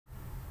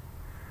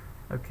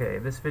Okay,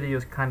 this video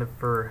is kind of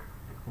for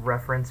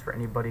reference for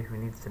anybody who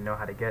needs to know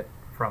how to get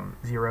from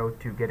zero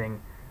to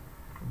getting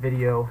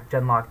video,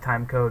 Genlock,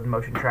 timecode,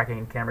 motion tracking,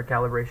 and camera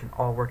calibration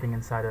all working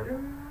inside of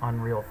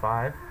Unreal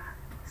 5.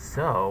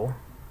 So,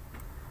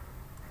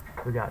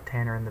 we got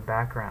Tanner in the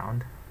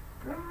background.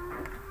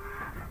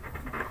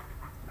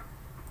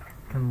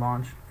 Can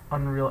launch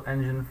Unreal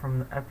Engine from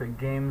the Epic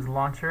Games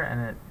launcher and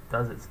it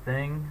does its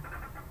thing.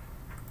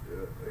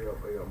 Yeah,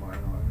 I got mine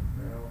on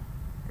now.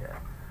 Yeah.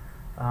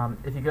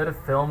 If you go to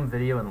Film,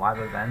 Video, and Live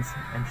Events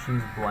and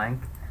choose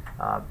blank,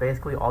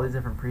 basically all these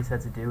different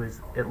presets do is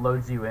it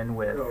loads you in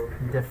with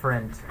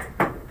different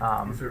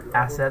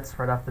assets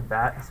right off the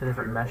bat, so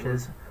different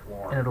meshes,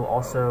 and it'll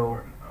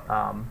also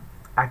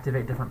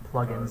activate different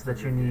plugins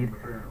that you need.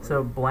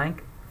 So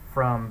blank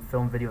from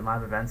Film, Video, and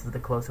Live Events is the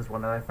closest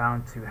one that I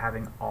found to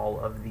having all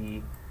of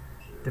the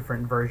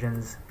different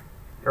versions,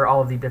 or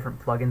all of the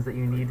different plugins that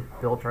you need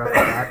built right off the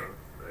bat.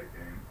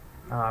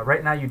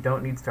 Right now you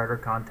don't need starter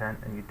content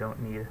and you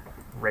don't need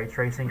ray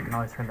tracing. You can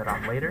always turn that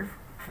on later.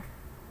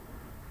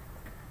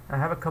 I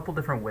have a couple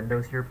different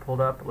windows here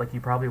pulled up. Like, you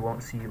probably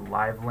won't see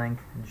DeckLink,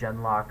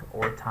 Genlock,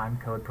 or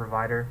Timecode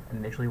provider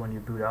initially when you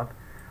boot up.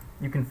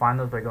 You can find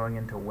those by going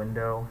into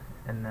Window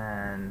and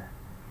then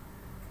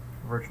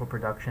Virtual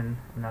Production,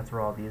 and that's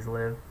where all these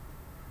live.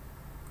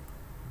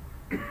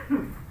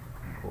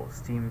 Cool.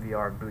 Steam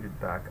VR booted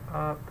back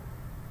up.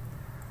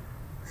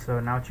 So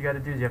now what you got to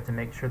do is you have to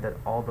make sure that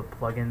all the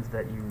plugins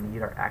that you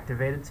need are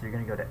activated. So you're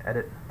going to go to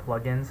Edit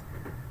Plugins,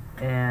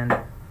 and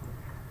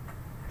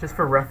just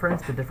for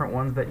reference, the different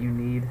ones that you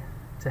need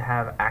to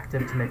have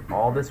active to make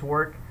all this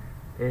work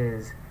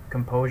is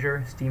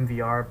Composure, Steam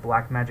VR,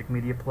 Blackmagic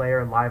Media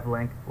Player,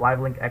 DeckLink,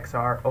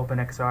 XR,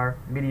 OpenXR,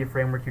 Media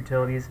Framework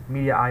Utilities,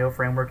 Media I/O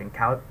Framework, and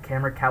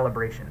Camera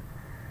Calibration.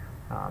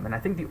 And I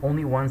think the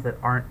only ones that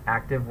aren't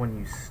active when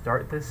you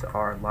start this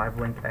are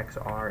DeckLink,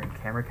 XR, and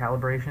Camera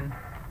Calibration.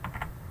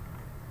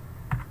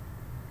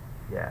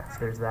 Yeah, so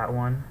there's that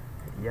one.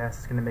 Yes,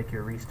 it's going to make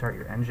you restart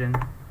your engine.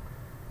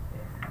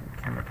 And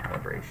camera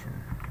calibration.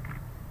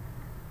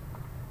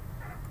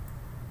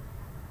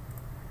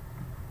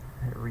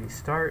 Hit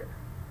restart.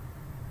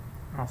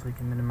 Also, you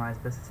can minimize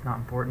this, it's not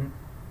important.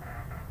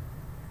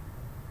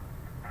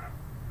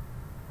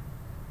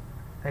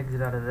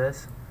 Exit out of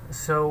this.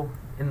 So,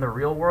 in the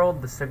real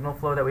world, the signal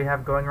flow that we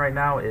have going right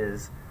now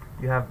is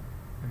you have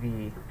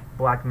the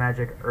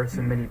Blackmagic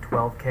Ursa Mini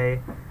 12K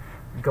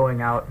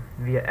going out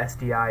via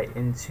SDI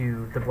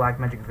into the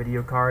Blackmagic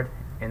video card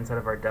inside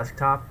of our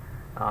desktop.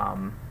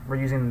 We're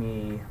using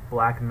the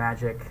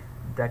Blackmagic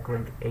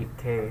DeckLink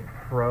 8K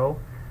Pro.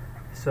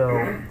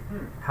 So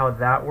how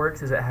that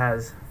works is it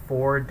has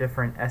 4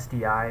 different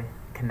SDI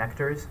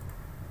connectors,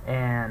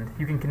 and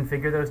you can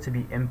configure those to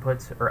be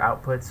inputs or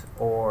outputs,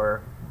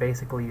 or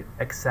basically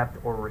accept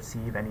or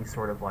receive any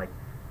sort of like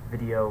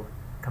video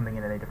coming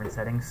in any different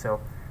settings.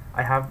 So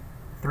I have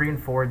 3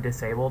 and 4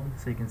 disabled,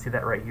 so you can see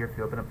that right here if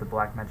you open up the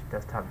Blackmagic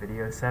desktop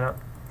video setup.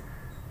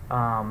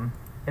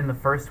 In the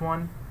first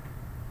one,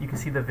 you can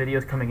see the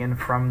videos coming in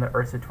from the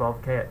Ursa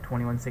 12K at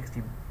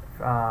 2160p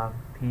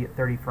at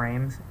 30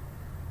 frames,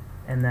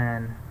 and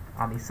then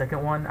on the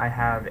second one I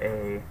have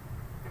a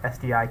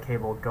SDI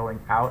cable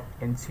going out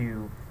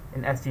into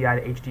an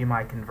SDI to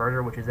HDMI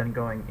converter, which is then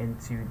going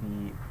into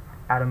the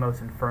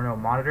Atomos Inferno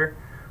monitor,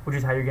 which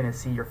is how you're going to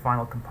see your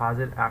final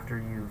composite after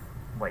you've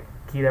like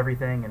keyed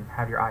everything and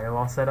have your I/O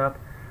all set up.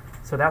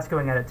 So that's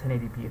going out at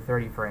 1080p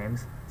 30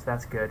 frames, so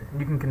that's good. And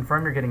you can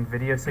confirm you're getting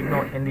video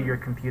signal into your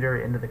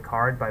computer, into the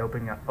card, by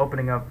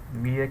opening up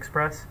Media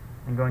Express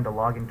and going to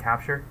Log and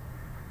Capture.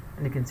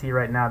 And you can see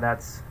right now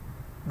that's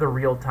the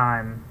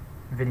real-time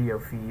video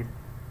feed.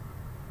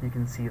 You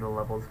can see the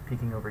levels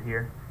peaking over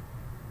here.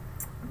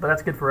 But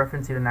that's good for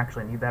reference, you didn't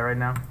actually need that right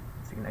now,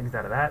 so you can exit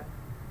out of that.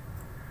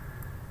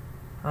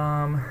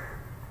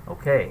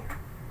 Okay.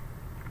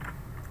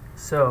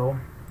 So,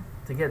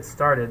 to get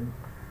started,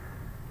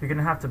 you're going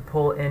to have to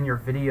pull in your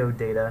video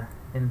data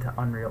into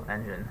Unreal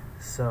Engine.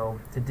 So,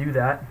 to do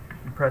that,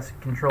 you press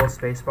Control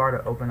Spacebar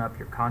to open up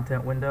your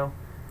content window.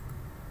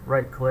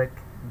 Right click,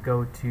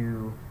 go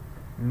to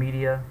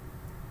Media,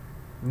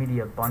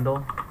 Media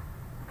Bundle.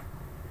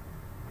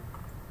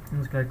 I'm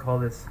just going to call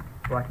this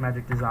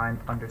Blackmagic Design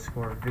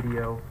 _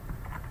 video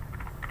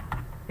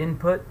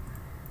input.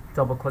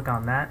 Double click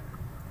on that.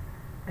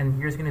 And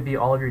here's going to be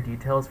all of your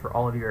details for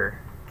all of your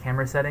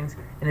camera settings,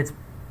 and it's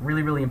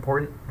really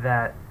important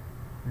that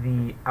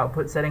the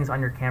output settings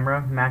on your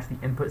camera match the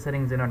input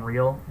settings in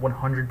Unreal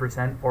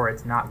 100%, or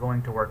it's not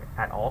going to work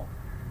at all,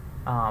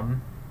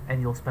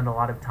 and you'll spend a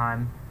lot of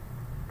time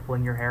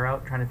pulling your hair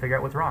out trying to figure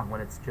out what's wrong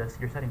when it's just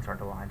your settings aren't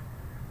aligned.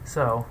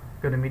 So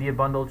go to Media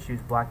Bundle,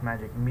 choose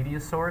Blackmagic Media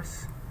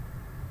Source,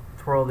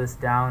 twirl this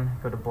down,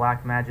 go to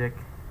Blackmagic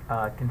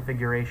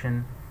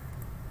Configuration,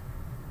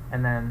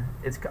 and then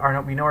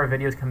we know our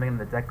video is coming in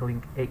the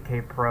DeckLink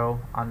 8K Pro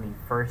on the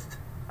first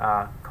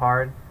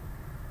card.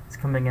 It's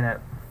coming in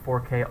at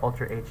 4K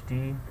Ultra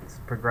HD. It's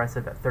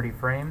progressive at 30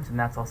 frames, and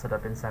that's all set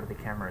up inside of the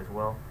camera as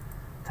well.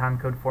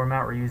 Timecode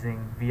format, we're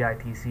using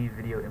VITC,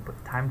 Video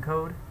Input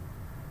Timecode.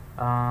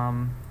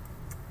 And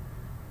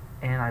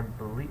I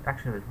believe,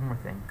 actually there's one more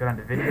thing. Go down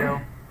to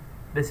video.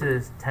 This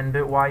is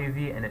 10-bit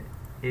YUV and it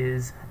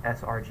is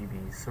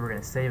sRGB. So we're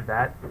going to save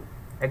that,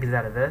 exit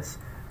out of this.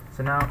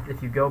 So now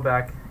if you go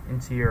back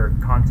into your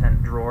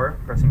content drawer,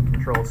 pressing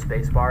Control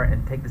Spacebar,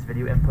 and take this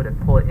video input and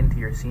pull it into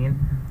your scene,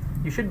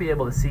 you should be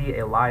able to see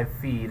a live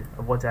feed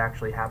of what's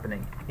actually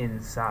happening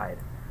inside.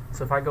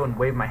 So if I go and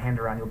wave my hand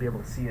around, you'll be able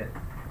to see it.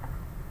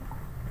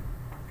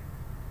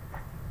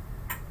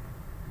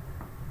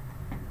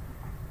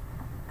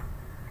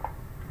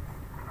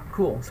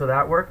 Cool, so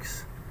that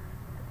works.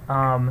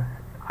 I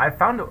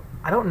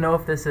don't know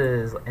if this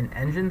is an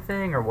engine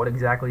thing or what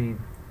exactly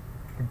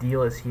the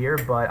deal is here,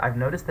 but I've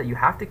noticed that you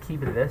have to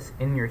keep this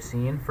in your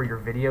scene for your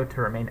video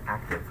to remain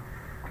active,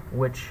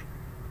 which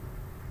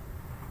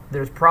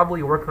there's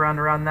probably a workaround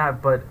around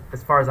that, but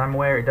as far as I'm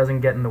aware, it doesn't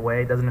get in the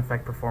way, it doesn't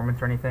affect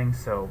performance or anything,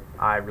 so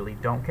I really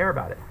don't care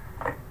about it.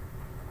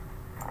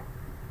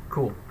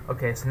 Cool.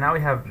 Okay, so now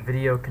we have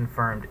video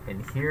confirmed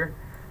in here.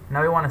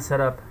 Now we want to set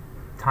up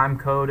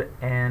Timecode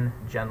and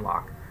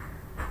Genlock.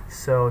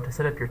 So to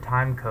set up your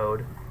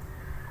Timecode,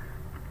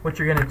 what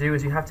you're going to do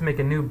is you have to make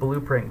a new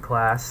blueprint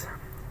class.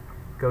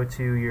 Go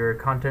to your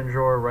content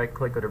drawer, right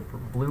click, go to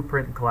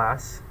blueprint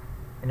class,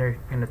 and you're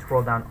going to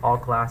twirl down all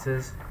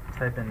classes,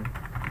 type in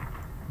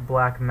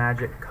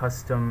Blackmagic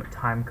custom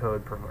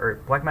timecode, or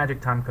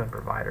Blackmagic timecode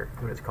provider,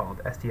 is what it's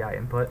called, STI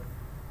input.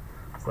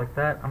 Select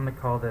that. I'm going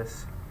to call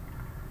this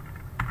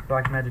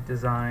Blackmagic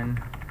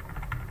design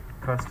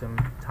custom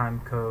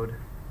timecode.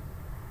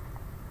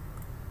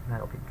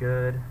 That'll be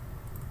good.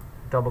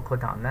 Double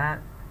click on that,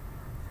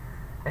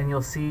 and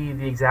you'll see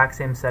the exact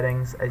same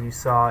settings as you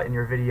saw in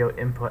your video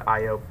input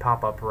IO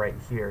pop up right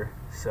here.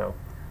 So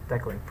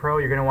DeckLink Pro,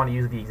 you're going to want to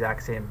use the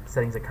exact same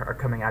settings that are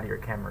coming out of your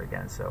camera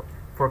again. So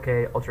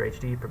 4K, Ultra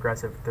HD,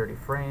 progressive 30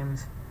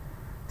 frames,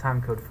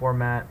 timecode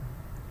format,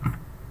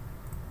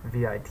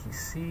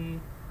 VITC,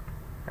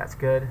 that's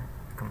good.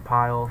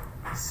 Compile,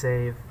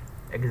 save,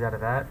 exit out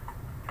of that.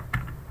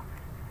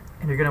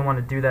 And you're going to want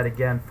to do that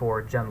again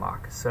for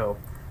Genlock. So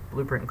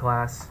blueprint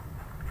class,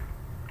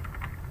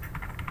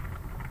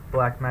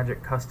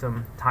 Blackmagic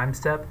custom time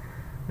step.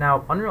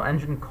 Now Unreal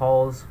Engine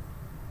calls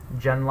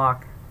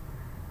Genlock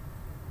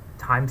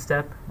time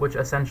step, which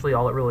essentially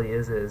all it really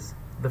is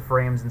the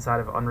frames inside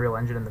of Unreal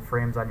Engine and the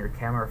frames on your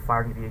camera are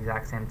firing at the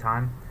exact same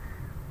time.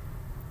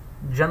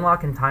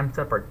 Genlock and time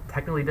step are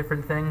technically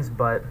different things,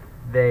 but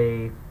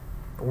they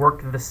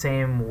work the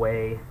same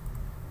way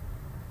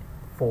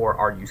for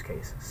our use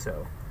case,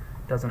 so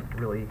it doesn't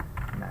really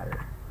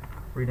matter.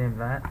 Rename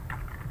that.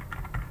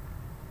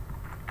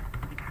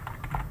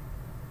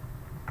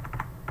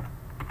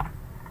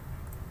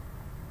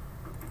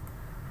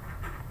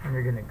 And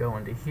you're going to go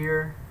into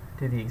here,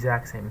 do the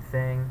exact same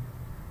thing,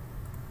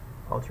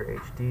 Ultra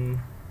HD,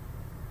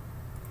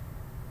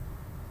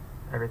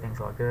 everything's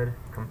all good,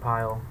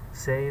 compile,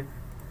 save,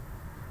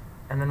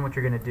 and then what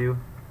you're going to do,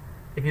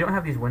 if you don't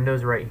have these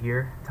windows right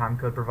here,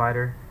 Timecode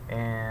Provider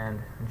and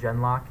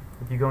Genlock,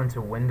 if you go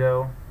into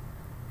Window,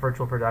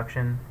 Virtual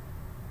Production,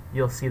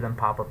 you'll see them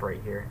pop up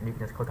right here, and you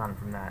can just click on them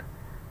from that.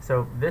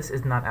 So this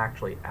is not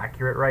actually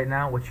accurate right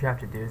now. What you have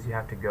to do is you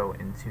have to go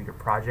into your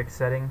project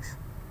settings.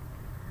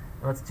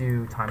 Let's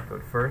do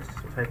timecode first.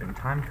 So type in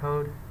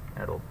timecode,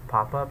 and it'll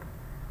pop up.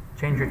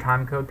 Change your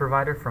timecode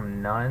provider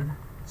from none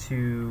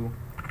to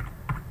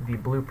the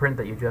blueprint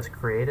that you just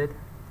created.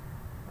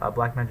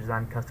 Blackmagic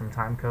Design Custom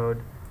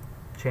Timecode.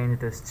 Change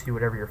this to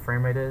whatever your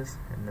frame rate is,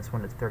 and this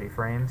one is 30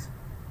 frames.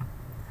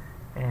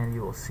 And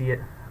you will see it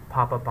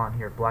pop up on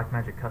here,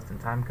 Blackmagic Custom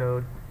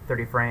Timecode,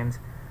 30 frames.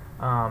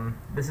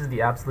 This is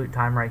the absolute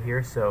time right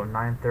here, so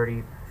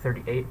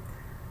 9:30:38.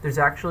 There's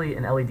actually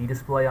an LED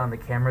display on the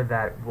camera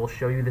that will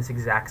show you this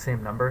exact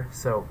same number,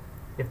 so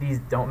if these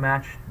don't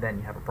match, then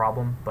you have a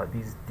problem, but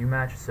these do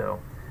match, so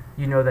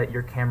you know that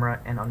your camera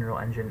and Unreal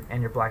Engine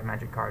and your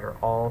Blackmagic card are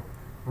all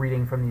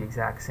reading from the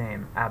exact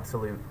same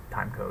absolute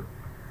time code.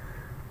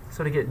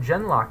 So to get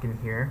Genlock in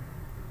here,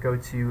 go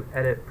to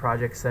Edit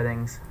Project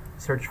Settings,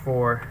 search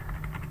for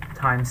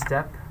Time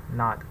Step,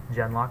 not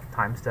Genlock,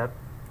 Time Step.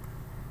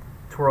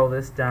 Twirl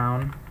this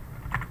down,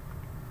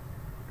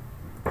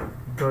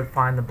 go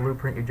find the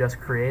blueprint you just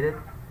created.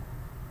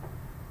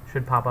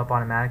 Should pop up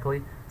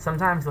automatically.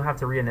 Sometimes you'll have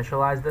to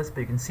reinitialize this,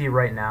 but you can see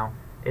right now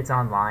it's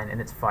online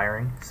and it's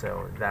firing,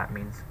 so that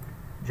means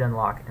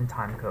Genlock and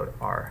Timecode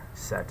are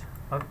set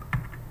up.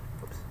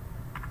 Oops.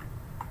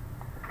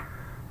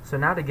 So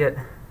now to get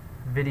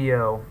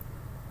video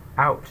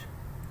out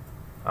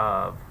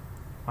of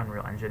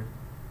Unreal Engine,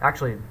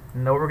 actually,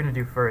 no, what we're going to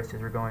do first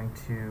is we're going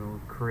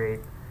to create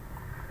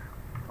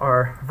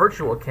our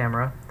virtual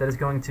camera that is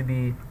going to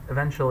be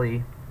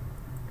eventually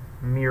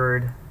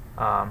mirrored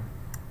of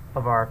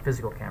our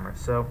physical camera.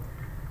 So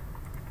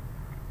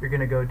you're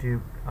going to go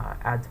to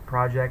Add to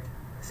Project,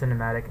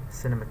 Cinematic,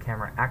 Cinema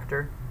Camera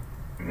Actor,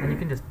 and you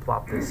can just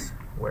plop this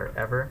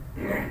wherever.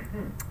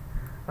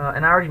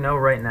 And I already know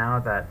right now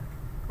that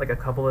like a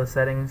couple of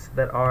settings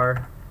that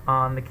are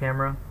on the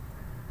camera.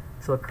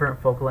 So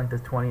current focal length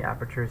is 20,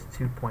 aperture is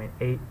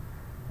 2.8.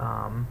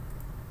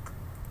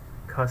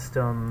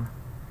 custom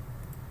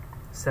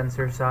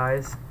sensor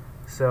size.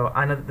 So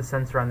I know that the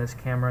sensor on this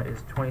camera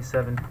is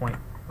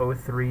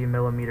 27.03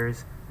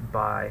 millimeters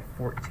by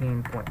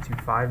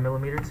 14.25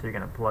 millimeters, so you're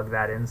going to plug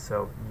that in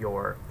so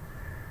your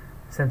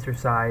sensor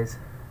size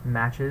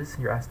matches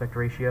your aspect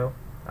ratio.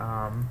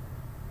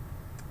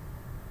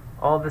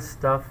 All this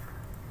stuff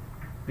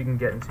we can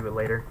get into it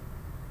later.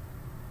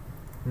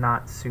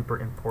 Not super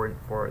important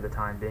for the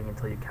time being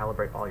until you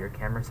calibrate all your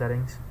camera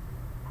settings.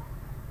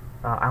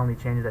 I only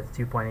changed that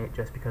to 2.8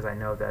 just because I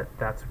know that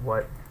that's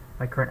what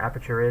my current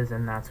aperture is,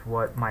 and that's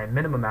what my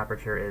minimum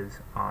aperture is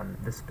on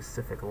this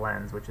specific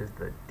lens, which is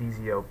the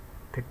DZO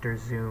Picture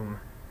Zoom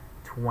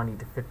 20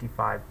 to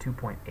 55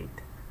 2.8.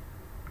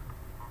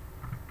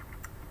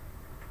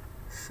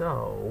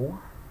 So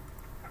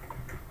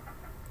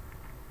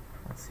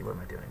let's see, what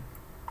am I doing?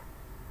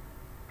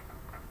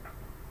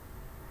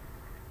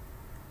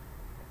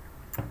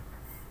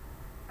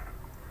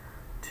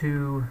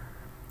 To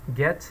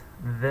get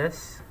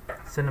this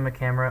cinema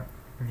camera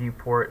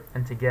viewport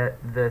and to get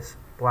this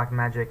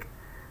Blackmagic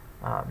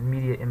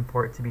media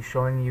import to be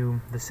showing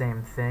you the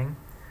same thing,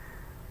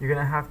 you're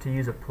going to have to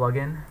use a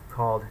plugin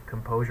called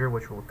Composure,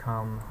 which will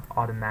come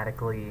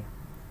automatically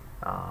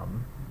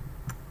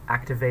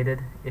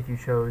activated if you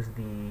chose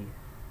the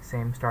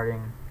same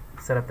starting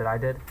setup that I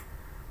did.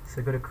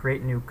 So go to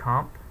Create New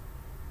Comp,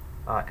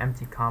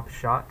 Empty Comp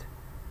Shot,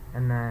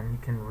 and then you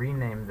can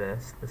rename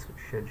this. This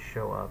should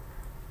show up.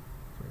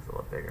 It's a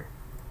little bigger.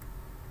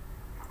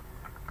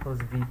 Close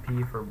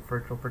VP for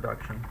virtual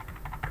production.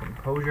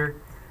 Composure.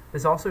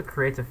 This also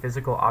creates a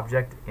physical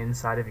object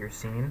inside of your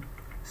scene,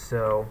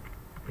 so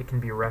it can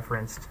be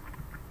referenced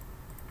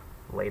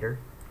later.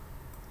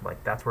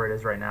 Like, that's where it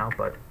is right now,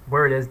 but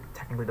where it is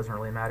technically doesn't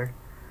really matter.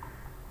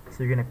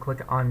 So you're going to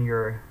click on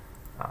your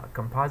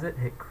composite,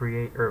 hit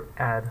create or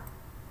add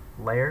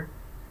layer,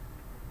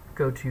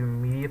 go to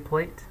media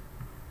plate,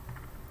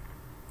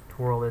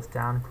 twirl this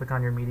down, click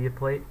on your media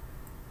plate,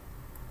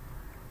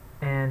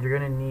 and you're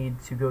going to need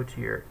to go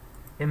to your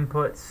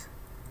inputs,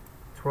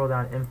 twirl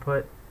down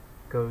input,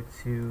 go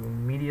to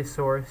media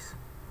source,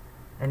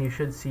 and you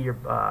should see your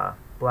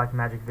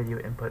Blackmagic video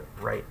input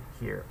right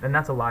here. And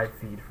that's a live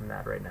feed from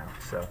that right now,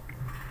 so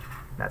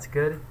that's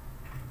good.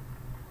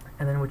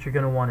 And then what you're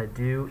going to want to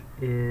do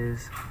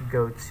is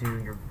go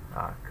to your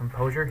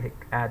Composure, hit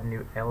add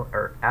new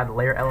add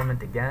layer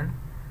element again,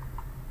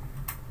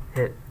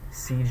 hit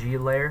CG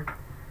layer,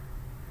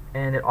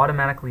 and it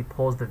automatically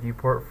pulls the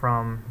viewport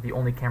from the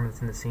only camera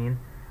that's in the scene.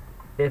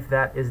 If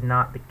that is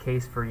not the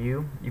case for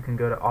you, you can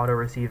go to auto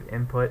receive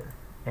input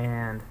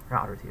and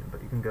not auto receive,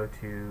 but you can go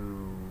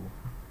to,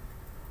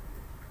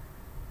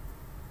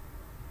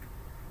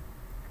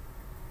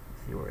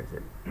 let's see, where is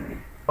it?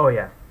 Oh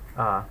yeah,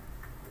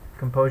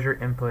 Composure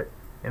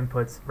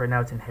inputs. Right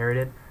now it's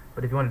inherited,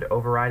 but if you wanted to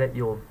override it,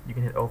 you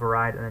can hit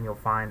override, and then you'll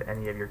find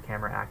any of your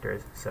camera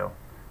actors. So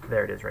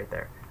there it is right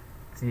there.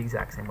 It's the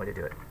exact same way to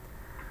do it.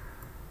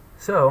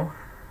 So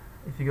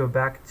if you go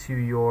back to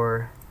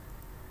your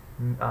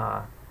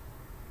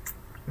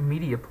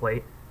media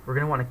plate, we're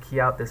going to want to key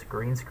out this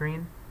green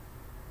screen,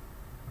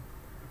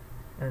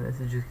 and this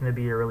is just going to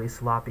be a really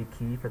sloppy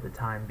key for the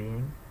time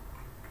being.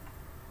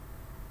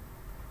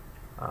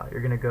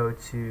 You're going to go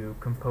to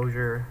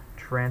Composure,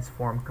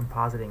 Transform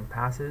Compositing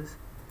Passes,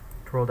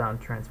 twirl down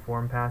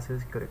Transform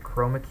Passes, go to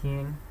Chroma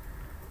Keying,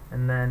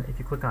 and then if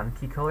you click on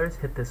Key Colors,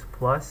 hit this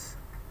plus.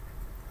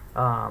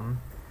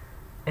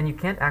 And you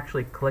can't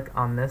actually click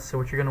on this, so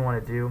what you're going to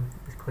want to do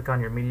is click on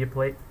your media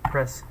plate,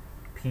 press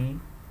P,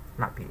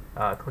 not P,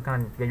 click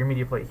on your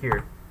media plate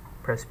here,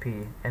 press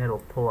P, and it'll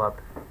pull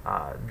up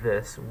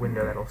this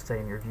window that'll stay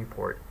in your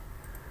viewport.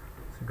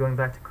 So going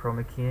back to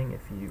chroma keying,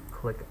 if you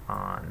click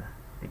on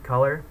the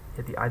color,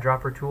 hit the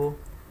eyedropper tool,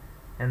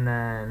 and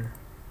then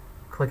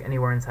click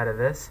anywhere inside of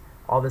this,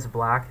 all this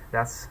black,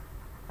 that's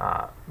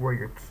where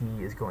your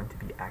key is going to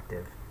be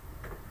active.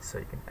 So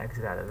you can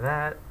exit out of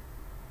that,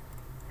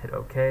 hit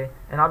OK,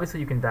 and obviously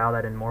you can dial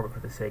that in more, but for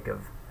the sake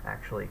of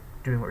actually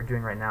doing what we're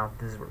doing right now,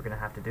 this is what we're going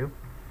to have to do.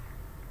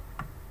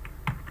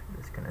 I'm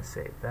just going to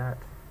save that.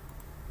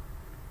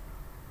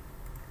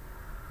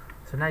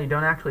 So now you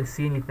don't actually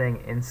see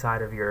anything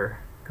inside of your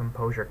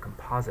Composure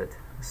composite.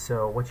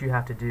 So what you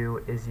have to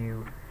do is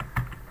you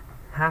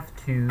have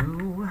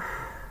to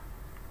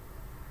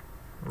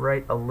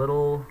write a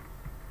little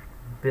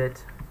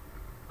bit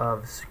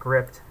of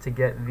script to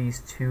get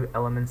these two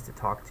elements to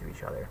talk to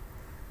each other.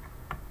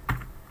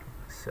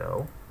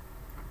 So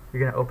you're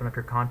going to open up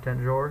your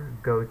content drawer,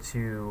 go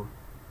to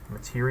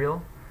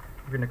Material.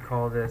 You're going to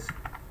call this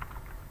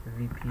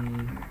VP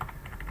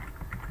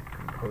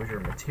Composure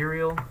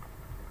Material.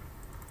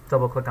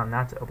 Double click on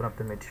that to open up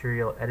the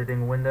material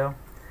editing window,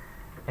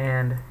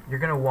 and you're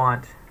going to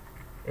want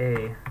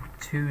a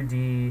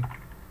 2D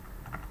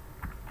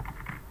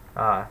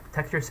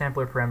texture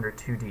sampler parameter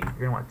 2D. You're going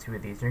to want two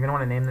of these. You're going to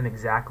want to name them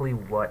exactly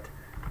what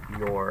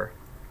your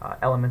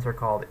elements are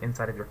called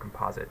inside of your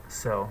composite.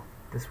 So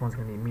this one's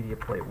going to be media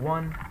plate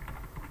 1.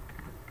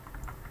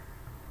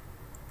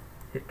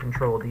 Hit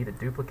Control D to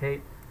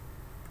duplicate.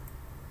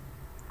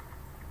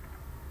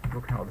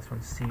 we'll call this one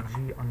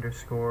CG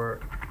underscore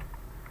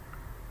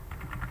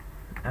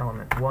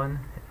element1,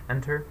 hit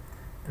enter,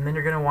 and then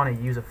you're going to want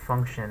to use a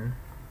function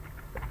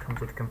that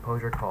comes with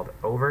Composer called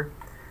over,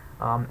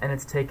 and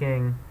it's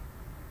taking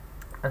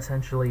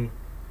essentially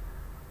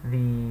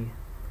the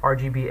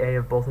RGBA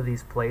of both of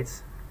these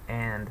plates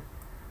and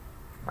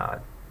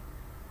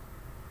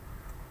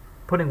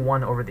putting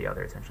one over the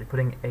other, essentially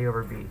putting A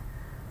over B.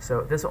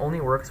 So this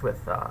only works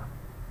with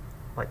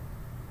like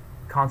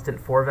constant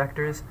 4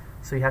 vectors,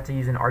 so you have to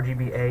use an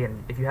RGBA,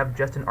 and if you have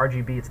just an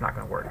RGB, it's not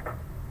going to work.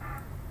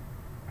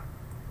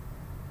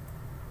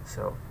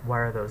 So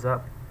wire those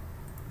up.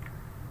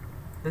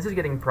 This is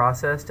getting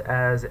processed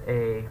as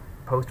a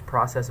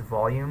post-process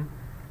volume,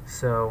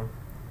 so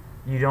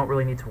you don't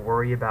really need to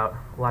worry about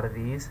a lot of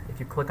these. If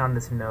you click on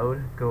this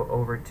node, go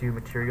over to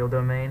Material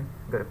Domain,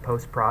 go to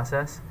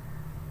Post-Process,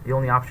 the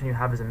only option you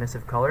have is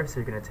emissive color,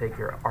 so you're going to take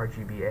your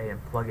RGBA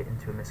and plug it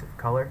into emissive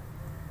color.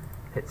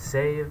 Hit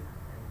Save,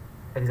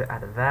 exit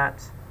out of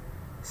that.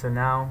 So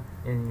now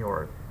in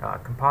your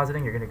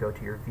compositing, you're going to go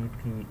to your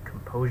VP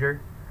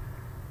Composure,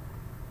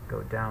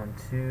 go down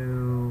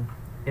to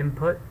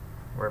Input,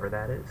 wherever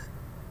that is.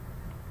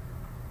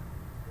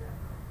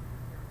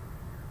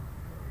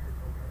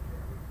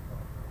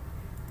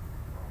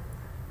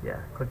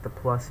 Yeah, click the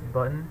plus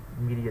button,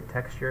 Media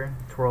Texture,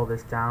 twirl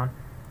this down.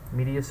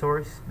 Media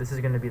Source, this is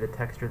going to be the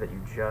texture that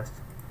you just,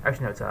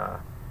 actually no, it's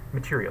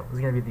material. This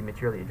is going to be the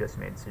material that you just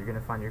made. So you're going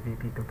to find your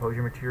VP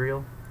Composure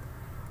material,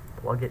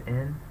 plug it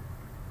in,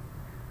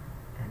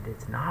 and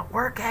it's not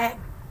working!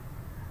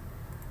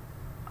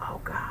 Oh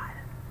God.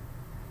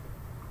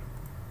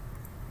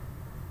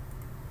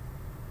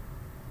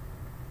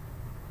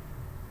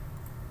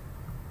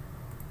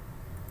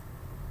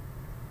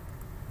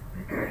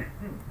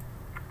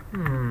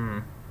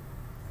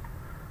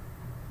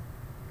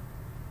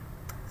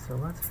 So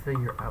let's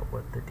figure out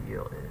what the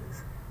deal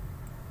is.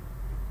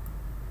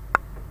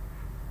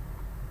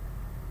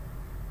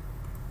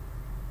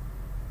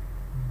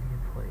 Media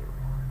plate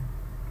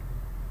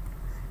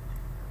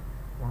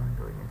 1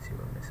 going into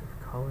emissive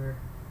color.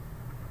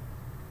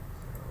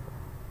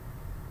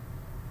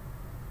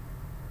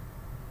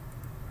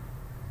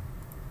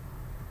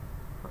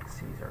 So let's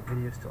see, is our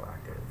video still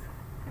active?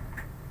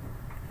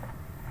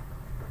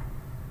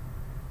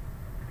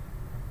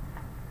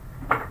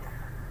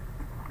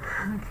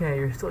 Okay,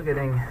 you're still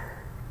getting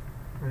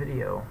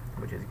video,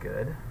 which is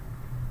good.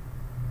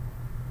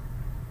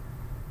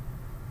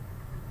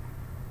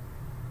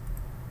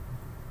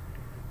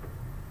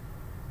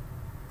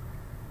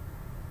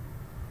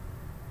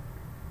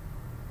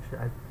 Should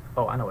I?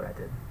 Oh, I know what I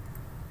did.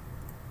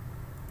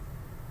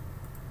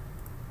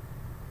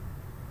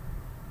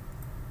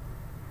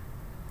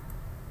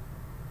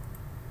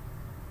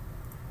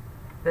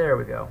 There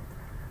we go.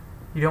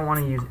 You don't want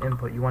to use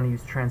input, you want to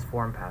use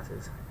transform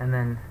passes. And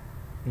then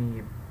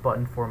the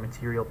button for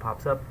material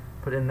pops up,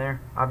 put in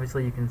there.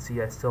 Obviously you can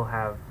see I still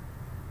have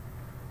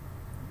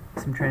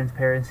some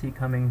transparency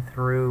coming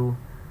through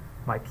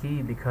my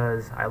key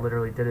because I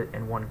literally did it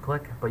in one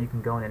click, but you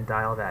can go in and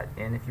dial that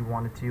in if you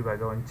wanted to by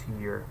going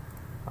to your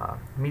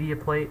media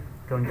plate,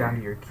 going down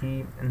to your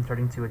key, and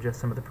starting to adjust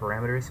some of the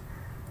parameters.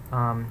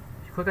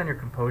 If you click on your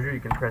composure, you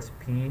can press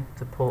P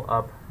to pull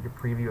up your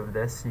preview of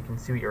this so you can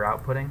see what you're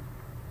outputting.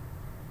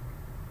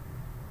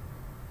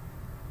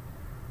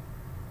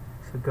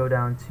 So go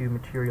down to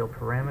material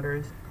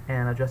parameters,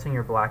 and adjusting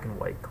your black and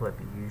white clip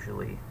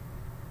usually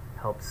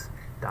helps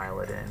dial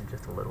it in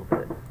just a little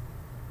bit.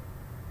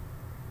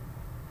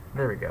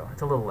 There we go.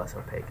 It's a little less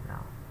opaque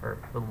now, or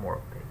a little more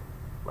opaque.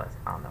 Less,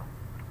 I don't know.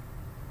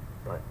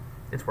 But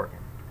it's working.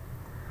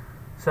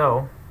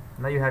 So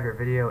now you have your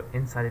video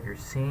inside of your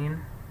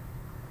scene.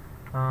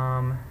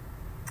 Now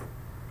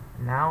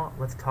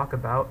let's talk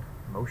about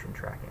motion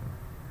tracking.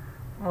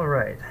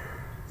 Alright,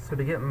 so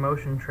to get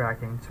motion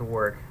tracking to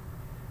work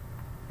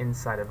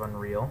inside of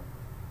Unreal,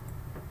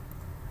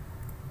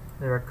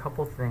 there are a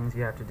couple things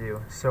you have to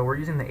do. So we're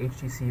using the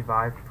HTC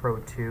Vive Pro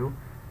 2.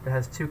 It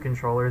has 2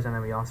 controllers, and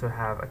then we also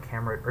have a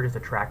camera, or just a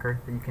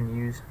tracker, that you can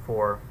use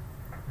for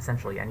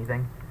essentially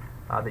anything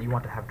that you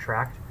want to have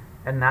tracked.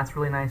 And that's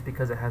really nice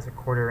because it has a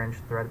 1/4-inch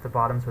thread at the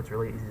bottom, so it's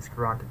really easy to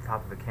screw onto the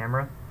top of the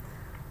camera.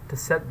 To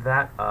set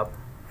that up,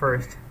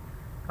 first,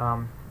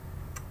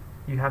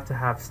 you have to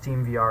have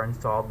SteamVR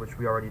installed, which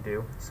we already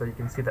do. So you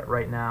can see that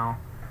right now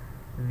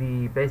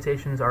the base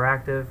stations are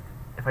active.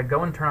 If I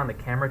go and turn on the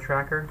camera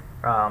tracker,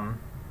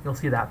 you'll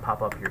see that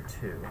pop up here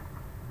too.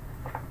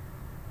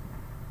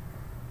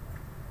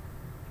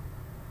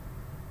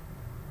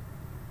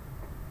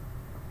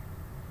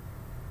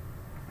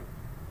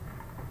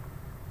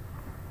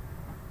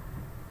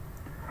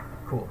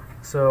 Cool.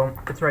 So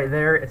it's right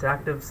there, it's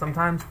active.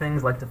 Sometimes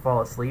things like to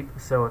fall asleep,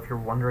 so if you're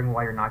wondering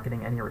why you're not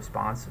getting any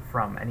response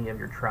from any of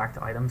your tracked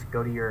items,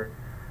 go to your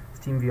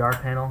SteamVR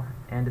panel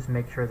and just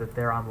make sure that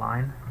they're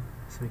online.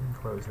 So we can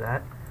close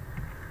that.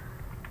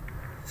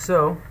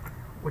 So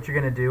what you're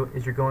going to do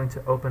is you're going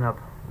to open up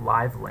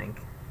DeckLink,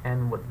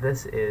 and what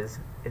this is,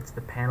 it's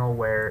the panel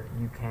where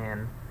you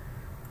can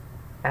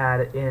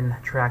add in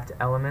tracked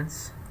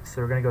elements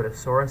So we're going to go to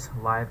Source,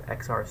 Live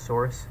XR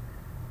Source,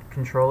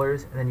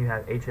 Controllers, and then you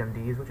have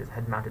HMDs, which is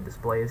head-mounted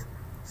displays.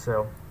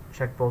 So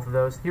check both of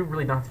those. You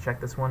really don't have to check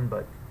this one,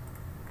 but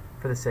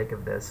for the sake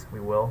of this, we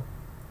will.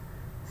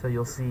 So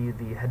you'll see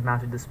the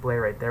head-mounted display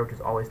right there, which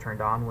is always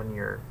turned on when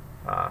you're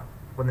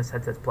when this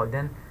headset's plugged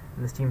in,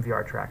 and this Team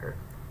VR tracker.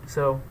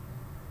 So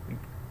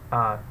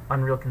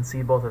Unreal can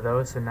see both of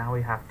those, so now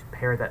we have to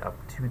pair that up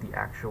to the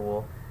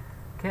actual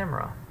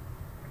camera.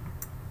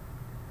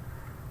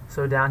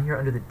 So down here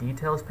under the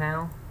Details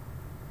panel,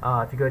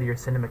 if you go to your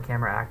Cinema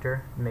Camera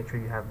Actor, make sure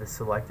you have this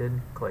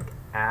selected, click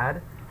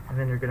Add, and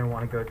then you're going to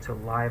want to go to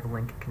Live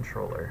Link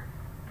Controller.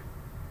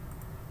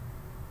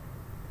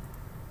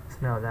 So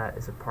now that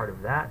is a part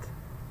of that.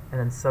 And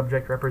then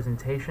Subject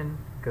Representation,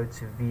 go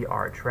to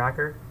VR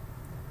Tracker.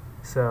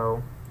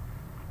 So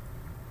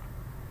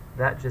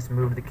that just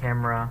moved the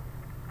camera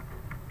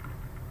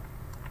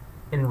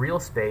in real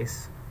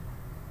space,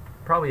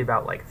 probably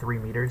about like 3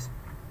 meters,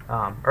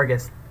 or I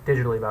guess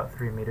digitally about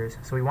 3 meters.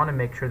 So we want to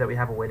make sure that we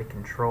have a way to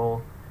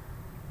control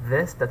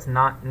this that's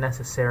not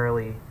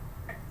necessarily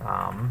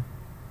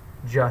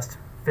just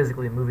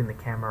physically moving the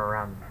camera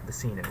around the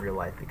scene in real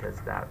life,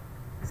 because that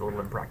is a little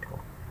impractical.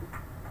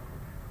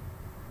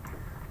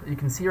 You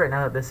can see right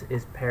now that this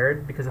is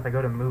paired, because if I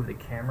go to move the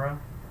camera,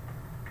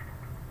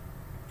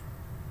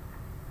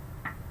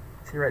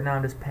 see right now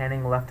I'm just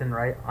panning left and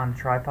right on the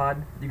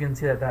tripod. You can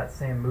see that that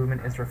same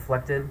movement is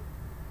reflected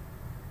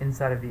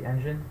inside of the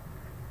engine.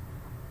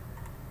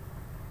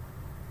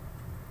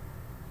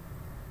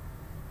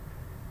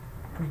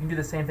 You can do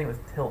the same thing with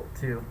tilt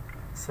too.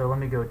 So let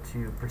me go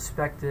to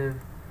perspective,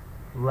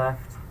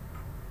 left.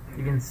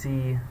 You can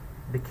see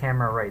the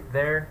camera right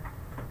there.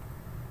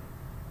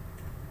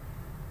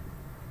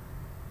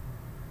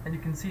 And you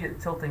can see it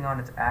tilting on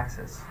its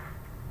axis.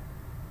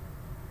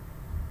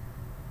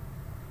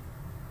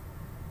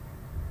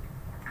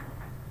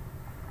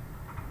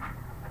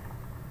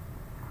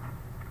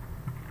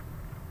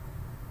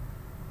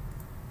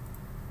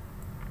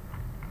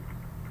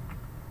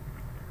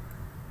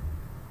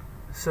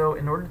 So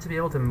in order to be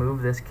able to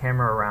move this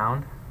camera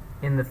around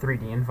in the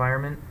 3D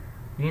environment,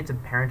 you need to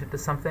parent it to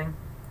something.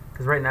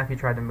 Because right now if you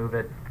tried to move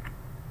it,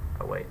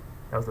 oh wait,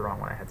 that was the wrong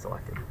one I had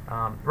selected.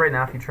 Right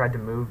now if you tried to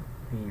move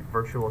the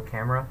virtual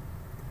camera,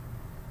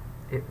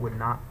 it would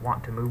not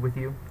want to move with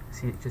you.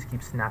 See, it just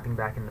keeps snapping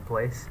back into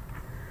place.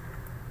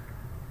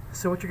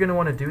 So what you're going to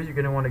want to do is you're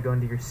going to want to go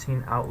into your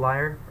scene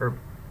outliner, You're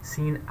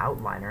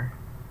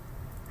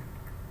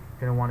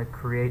going to want to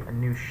create a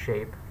new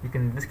shape.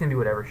 This can do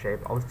whatever shape.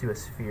 I'll just do a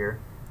sphere.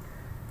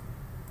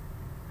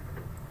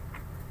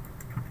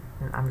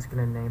 And I'm just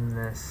going to name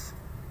this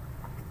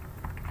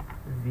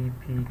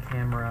VP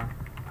camera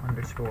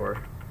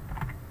 _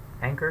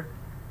 anchor.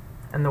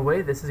 And the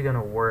way this is going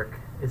to work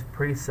is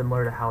pretty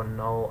similar to how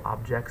null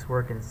objects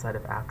work inside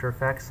of After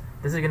Effects.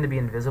 This is going to be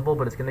invisible,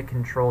 but it's going to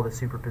control the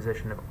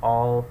superposition of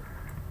all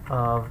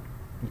of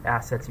the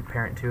assets you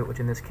parent to it, which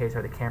in this case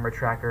are the camera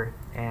tracker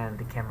and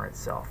the camera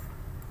itself.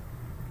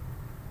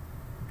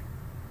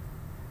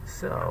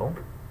 So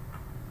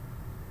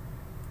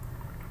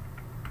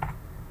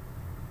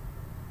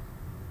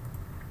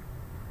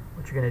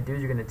what you're going to do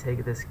is you're going to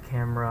take this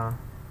camera,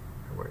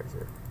 where is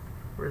it?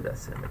 Where's that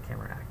Cinema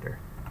Camera Actor?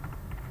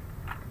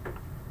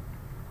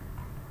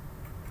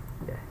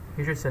 Yeah,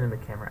 here's your Cinema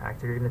Camera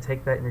Actor. You're going to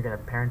take that and you're going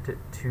to parent it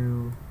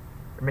to,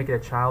 or make it a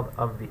child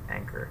of the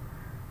anchor.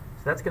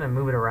 So that's going to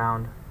move it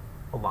around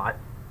a lot.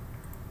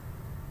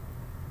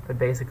 But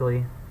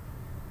basically,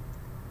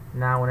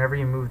 now whenever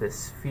you move this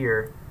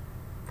sphere,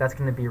 that's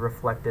going to be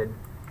reflected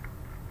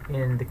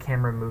in the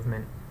camera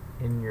movement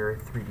in your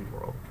 3D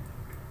world.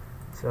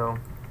 So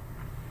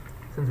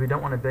since we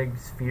don't want a big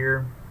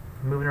sphere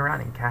moving around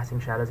and casting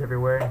shadows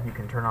everywhere, you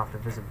can turn off the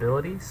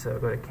visibility. So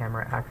go to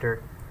Camera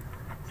Actor,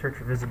 search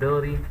for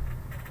visibility,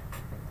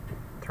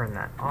 turn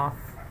that off,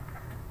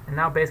 and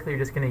now basically you're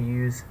just going to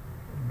use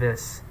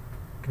this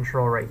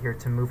control right here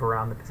to move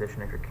around the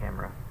position of your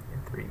camera in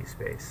 3D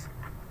space.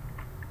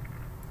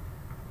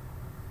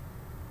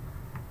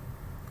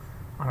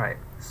 Alright,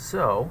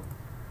 so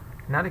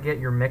now to get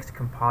your mixed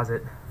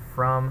composite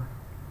from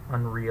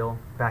Unreal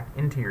back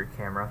into your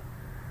camera,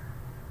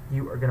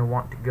 you are going to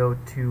want to go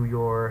to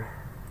your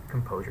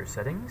composure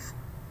settings,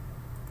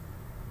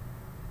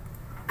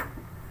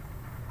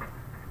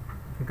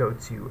 go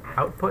to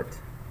output,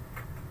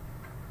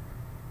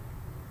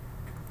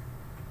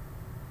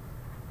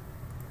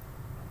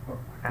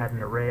 add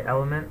an array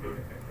element,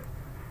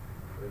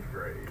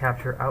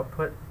 capture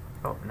output.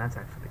 Oh, and that's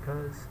actually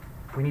because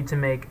we need to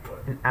make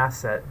an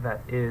asset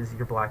that is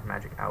your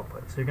Blackmagic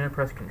output. So you're going to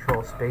press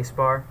Control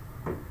Spacebar,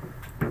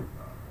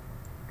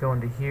 go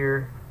into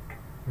here,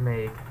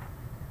 make,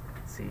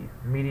 let's see,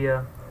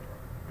 media,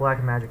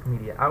 Blackmagic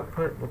media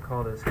output. We'll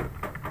call this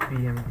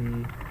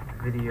BMD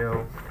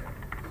video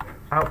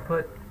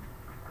output.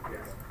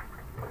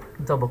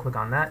 Double click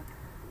on that.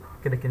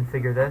 Going to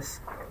configure this.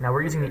 Now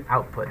we're using the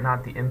output,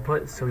 not the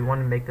input, so we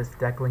want to make this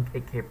DeckLink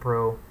 8K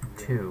Pro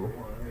 2.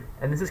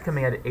 And this is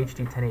coming at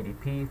HD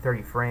 1080p,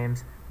 30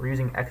 frames. We're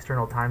using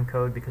external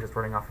timecode because it's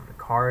running off of the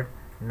card,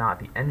 not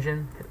the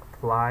engine. Hit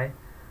apply.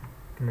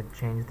 I'm going to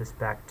change this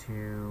back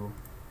to...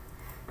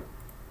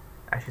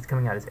 Actually, it's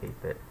coming out as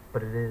 8-bit,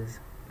 but it is...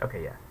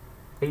 Okay, yeah.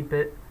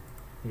 8-bit,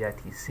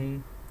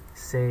 VITC,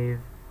 save,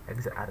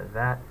 exit out of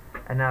that,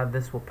 and now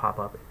this will pop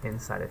up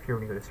inside of here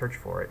when you go to search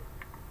for it.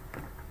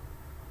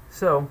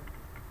 So,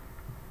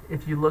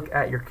 if you look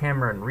at your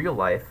camera in real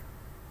life,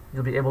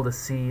 you'll be able to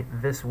see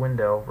this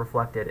window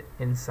reflected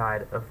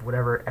inside of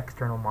whatever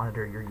external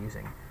monitor you're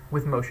using,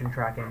 with motion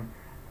tracking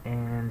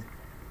and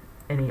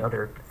any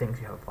other things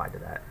you have applied to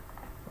that.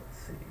 Let's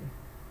see.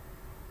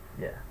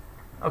 Yeah.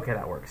 Okay,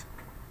 that works.